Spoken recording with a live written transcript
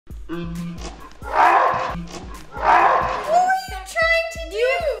Hey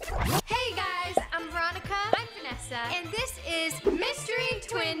guys, I'm Veronica. I'm Vanessa. And this is Mystery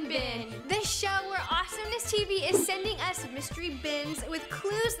Twin Bin, the show where Awesomeness TV is sending us mystery bins with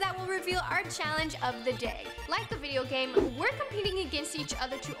clues that will reveal our challenge of the day. Like the video game, we're competing against each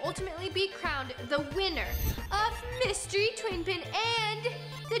other to ultimately be crowned the winner of Mystery Twin Bin and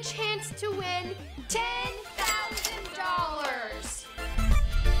the chance to win $10,000.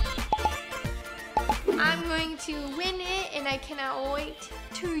 I'm going to win it, and I cannot wait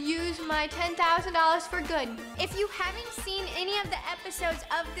to use my $10,000 for good. If you haven't seen any of the episodes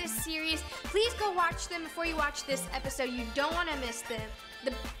of this series, please go watch them before you watch this episode. You don't want to miss them.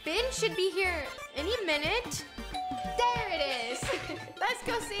 The bin should be here any minute. There it is. Let's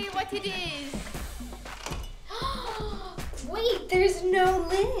go see what it is. Wait, there's no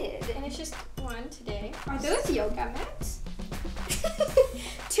lid. And it's just one today. Are those yoga mats?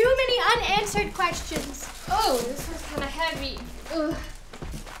 Too many unanswered questions. Oh, this one's kind of heavy. Ugh.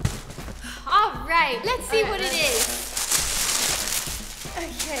 All right, let's see what it is.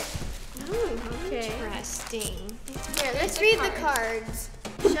 Okay. Ooh, okay. Interesting. Here, let's read the cards.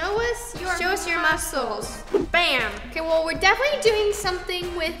 Show us your muscles. Bam. Okay, well, we're definitely doing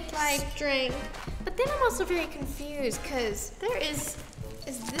something with like strength. But then I'm also very confused because there is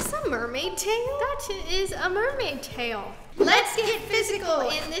this a mermaid tail? That is a mermaid tail. Let's get physical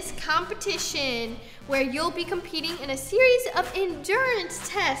in this competition where you'll be competing in a series of endurance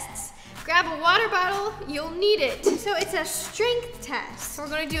tests. Grab a water bottle, you'll need it. So it's a strength test. We're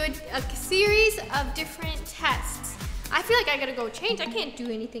gonna do a series of different tests. I feel like I gotta go change. I can't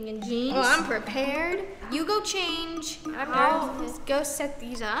do anything in jeans. Oh, I'm prepared. You go change. I'll just go set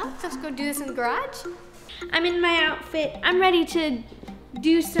these up. Let's go do this in the garage. I'm in my outfit. I'm ready to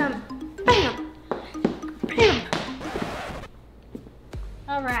do some bam, bam.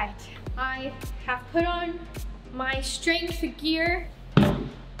 All right, I have put on my strength gear.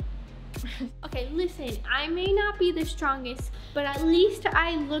 Okay, listen, I may not be the strongest, but at least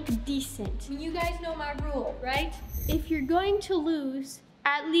I look decent. You guys know my rule, right? If you're going to lose,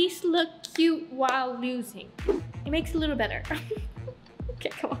 at least look cute while losing. It makes it a little better. Okay,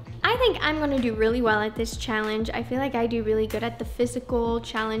 come on. I think I'm gonna do really well at this challenge. I feel like I do really good at the physical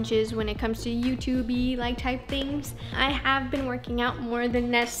challenges when it comes to YouTube-y like type things. I have been working out more than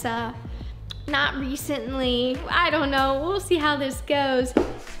Nessa. Not recently. I don't know. We'll see how this goes.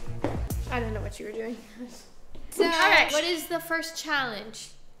 I don't know what you were doing. So, all right, what is the first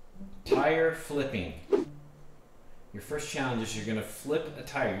challenge? Tire flipping. Your first challenge is you're gonna flip a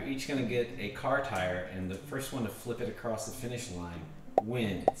tire. You're each gonna get a car tire, and the first one to flip it across the finish line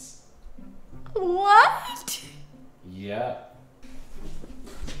wins. What? Yep.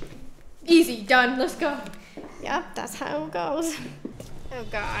 Easy, done, let's go. Yep, that's how it goes. Oh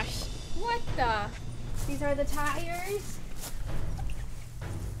gosh. What the? These are the tires?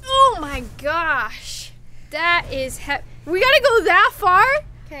 Oh my gosh. That is we gotta go that far?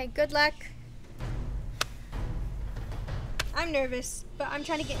 Okay, good luck. I'm nervous, but I'm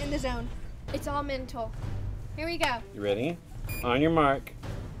trying to get in the zone. It's all mental. Here we go. You ready? On your mark.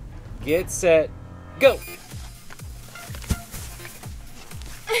 Get set. Go!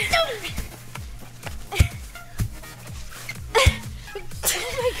 Oh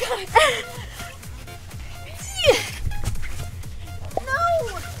my god. No!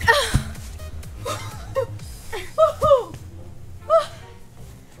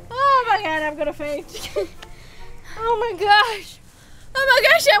 Oh my god, I'm gonna faint. Oh my gosh. Oh my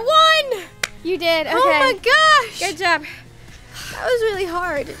gosh, I won! You did, okay. Oh my gosh! Good job. That was really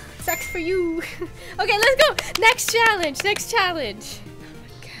hard. Sucks for you. Okay, let's go. Next challenge, next challenge. Oh my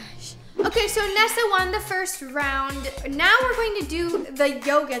gosh. Okay, so Nessa won the first round. Now we're going to do the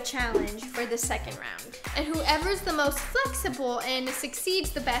yoga challenge for the second round. And whoever's the most flexible and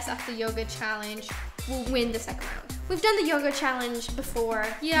succeeds the best at the yoga challenge will win the second round. We've done the yoga challenge before.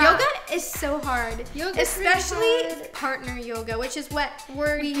 Yeah. Yoga is so hard. Yoga, especially really hard. Partner yoga, which is what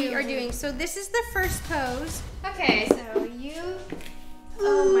we are doing. So this is the first pose. Okay, so you,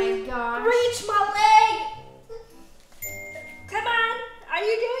 oh my gosh. Reach my leg. Come on, are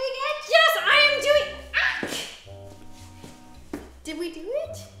you doing it? Yes, I am doing it. Did we do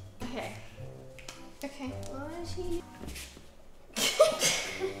it? Okay. Okay.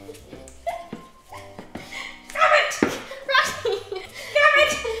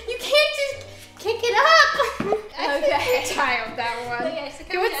 You can't just kick it up. Okay. Tired that one. Okay, so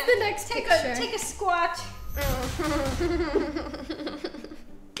come what's the next picture? Take a squat.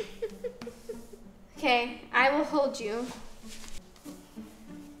 Okay, I will hold you.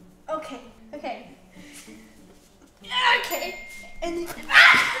 Okay. Okay. Okay. And then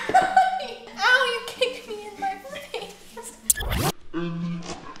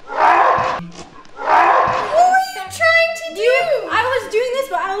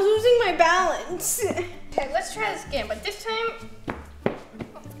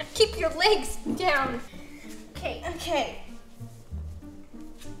keep your legs down. Okay.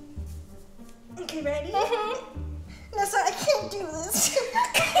 Okay, ready? Nessa, I can't do this.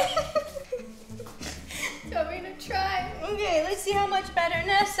 So I'm gonna try. Okay, let's see how much better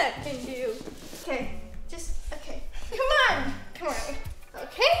Nessa can do. Okay, okay. Come on.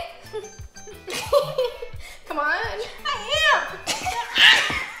 Okay. Come on. I am.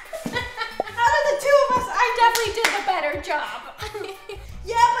 Out of the two of us, I definitely did the better job.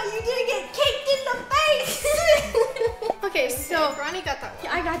 Yeah, but you didn't get kicked in the face. Okay, so Ronnie got that one.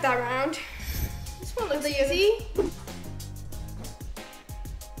 Yeah, I got that round. This one looks easy.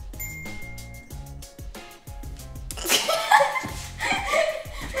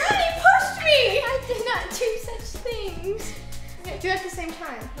 Ronnie pushed me. I did not do such things. Okay, do it at the same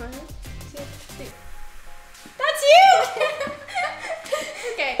time. 1, 2, 3. That's you!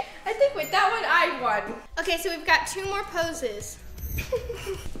 Okay, I think with that one I won. Okay, so we've got 2 more poses.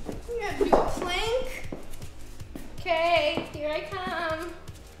 We're gonna do a plank. Okay, here I come.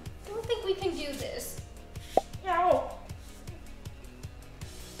 Don't think we can do this. No.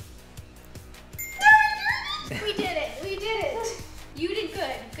 We did it. You did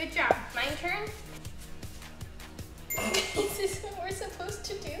good. Good job. My turn. Is this what we're supposed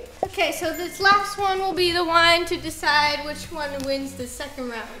to do? Okay, so this last one will be the one to decide which one wins the second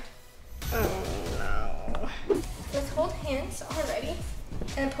round. Oh no. Let's hold hands already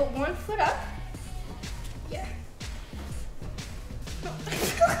and put one foot up. Yeah.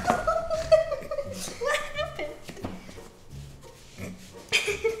 What happened?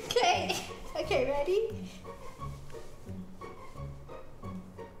 Okay, ready?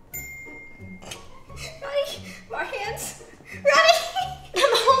 Ronnie, my hands. Ronnie,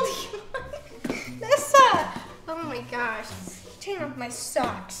 I'm holding you. Nessa. Oh my gosh. Taking off my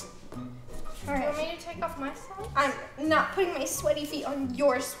socks. All right. Do you want me to take off my socks? I'm not putting my sweaty feet on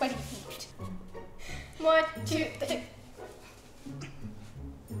your sweaty feet. 1, 2, 3.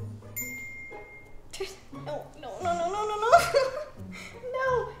 No. No.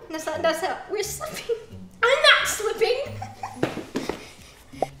 Nessa, we're slipping. I'm not slipping.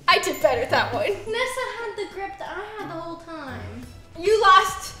 I did better that one. Nessa had the grip that I had the whole time. You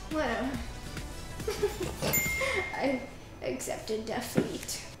lost. Whatever. I accepted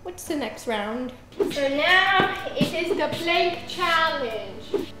defeat. What's the next round? So now it is the plank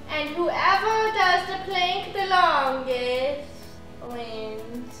challenge. And whoever does the plank the longest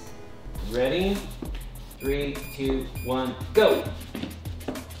wins. Ready? 3, 2, 1, go!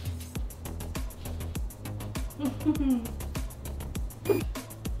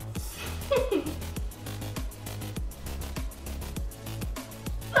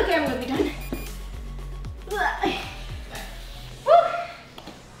 Okay, I'm gonna be done.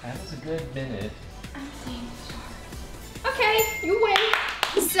 That was a good minute. Okay, you win.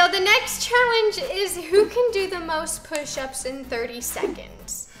 So the next challenge is who can do the most push-ups in 30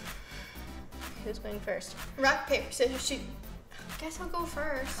 seconds. Who's going first? Rock, paper, scissors, shoot. Guess I'll go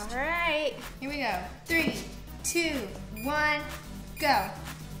first. All right, here we go. 3, 2, 1, go.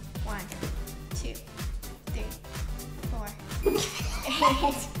 1, 2, 3, 4,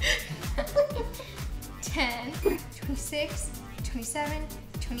 8, 10, 26, 27,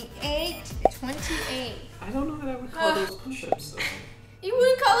 28, 28. I don't know what I would call those push-ups though. You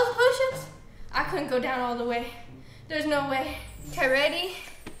wouldn't call those push-ups? I couldn't go down all the way. There's no way. Okay, ready?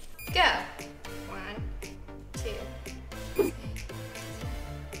 Go. 1, 2, 3,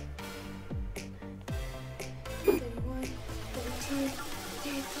 31, 32,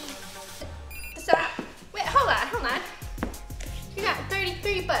 33. Stop. Wait, hold on. You got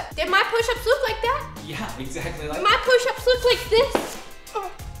 33, but did my push-ups look like that? Yeah, exactly like My push-ups look like this.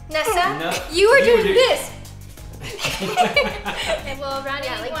 Nessa, No, you were doing this. that. Well, Ronnie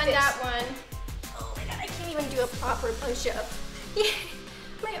won that one. Oh my god, I can't even do a proper push-up. Yeah,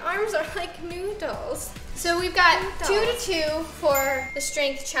 my arms are like noodles. So we've got 2 to 2 for the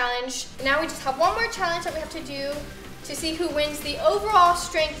strength challenge. Now we just have one more challenge that we have to do to see who wins the overall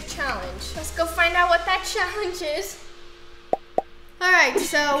strength challenge. Let's go find out what that challenge is. All right,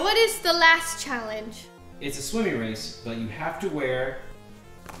 so what is the last challenge? It's a swimming race, but you have to wear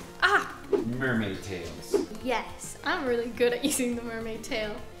mermaid tails. Yes, I'm really good at using the mermaid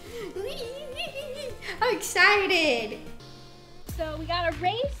tail. I'm excited. So we got a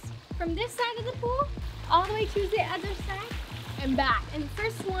race from this side of the pool all the way to the other side and back. And the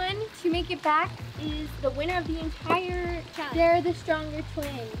first one to make it back is the winner of the entire challenge. They're the stronger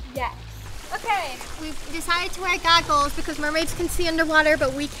twins. Yes. Okay, we've decided to wear goggles because mermaids can see underwater,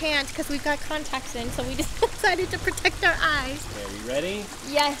 but we can't because we've got contacts in, so we just decided to protect our eyes. Okay, are you ready?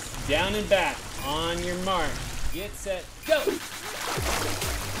 Yes. Down and back, on your mark. Get set, go!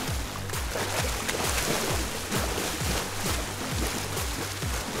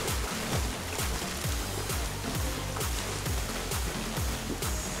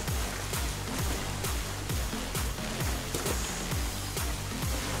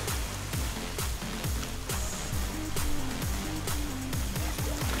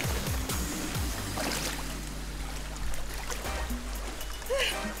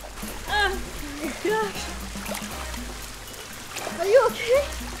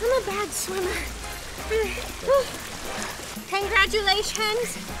 I'm a bad swimmer.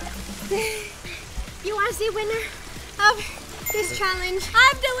 Congratulations. You are the winner of this challenge.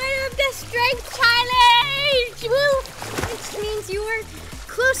 I'm the winner of the strength challenge. Woo! Which means you are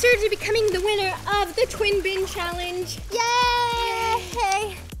closer to becoming the winner of the twin bin challenge.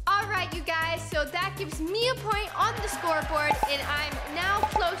 Yay! All right, you guys, so that gives me a point on the scoreboard, and I'm now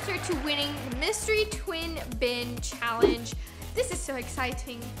closer to winning the mystery twin bin challenge. This is so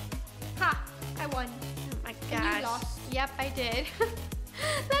exciting. Ha, I won. Oh my gosh. And you lost. Yep, I did.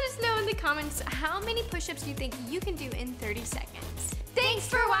 Let us know in the comments how many push-ups you think you can do in 30 seconds. Thanks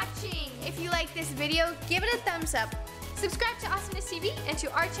for watching. If you like this video, give it a thumbs up. Subscribe to AwesomenessTV and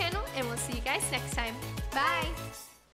to our channel, and we'll see you guys next time. Bye.